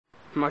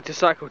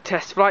Motorcycle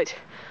test flight,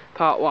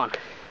 part 1.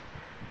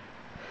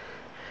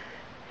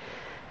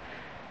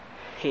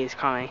 He's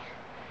coming.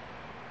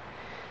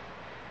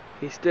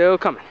 He's still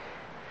coming.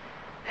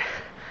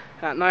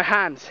 No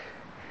hands.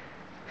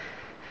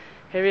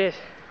 Here he is.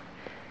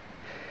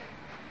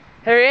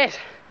 Here he is.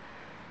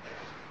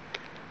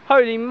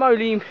 Holy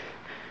moly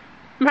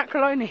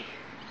macaroni.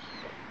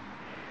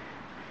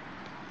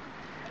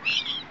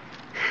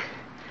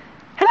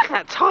 Look at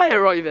that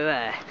tyre over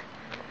there.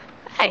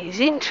 That is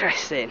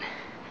interesting.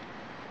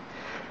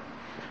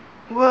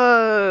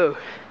 Whoa.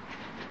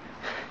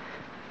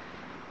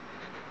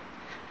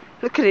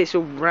 Look at it, it's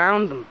all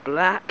round and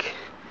black.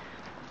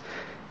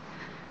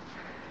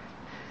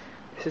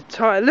 It's a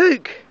tyre.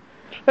 Luke!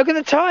 Look at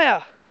the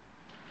tyre!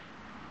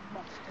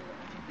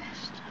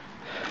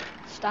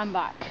 Stand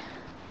back.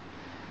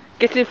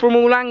 Get it from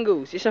all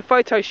angles. It's a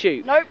photo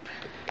shoot. Nope.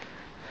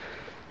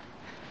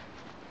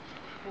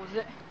 What was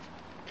it?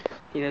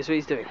 He knows what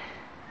he's doing.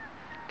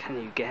 Can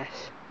you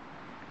guess?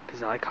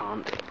 Because I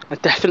can't. I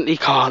definitely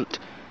can't.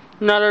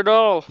 Not at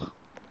all.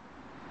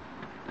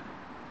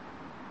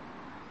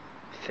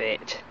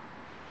 Fit.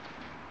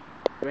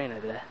 Rain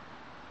over there.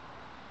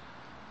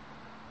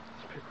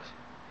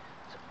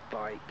 It's a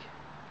bike.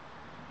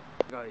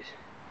 Guys.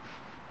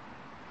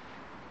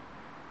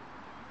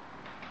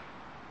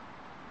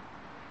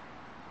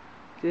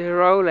 They're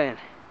rolling.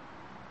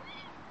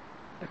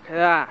 Look at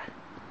that.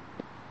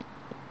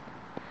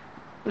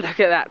 Look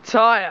at that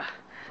tyre.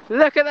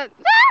 Look at that.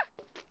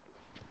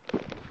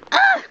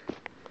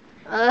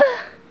 Ah!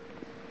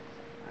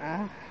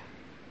 Ah!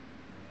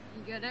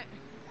 You get it?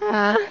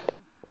 The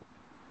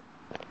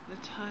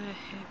tyre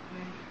hit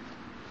me.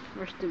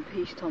 Rest in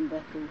peace, Tom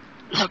Beckles.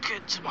 Look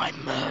at my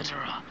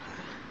murderer.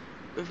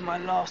 With my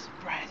last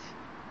breath.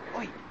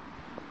 Wait.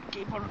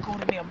 Keep on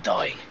recording me, I'm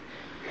dying.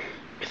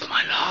 With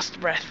my last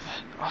breath,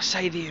 I'll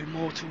say the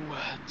immortal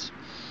words.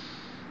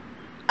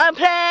 I'm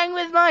playing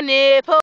with my nipple.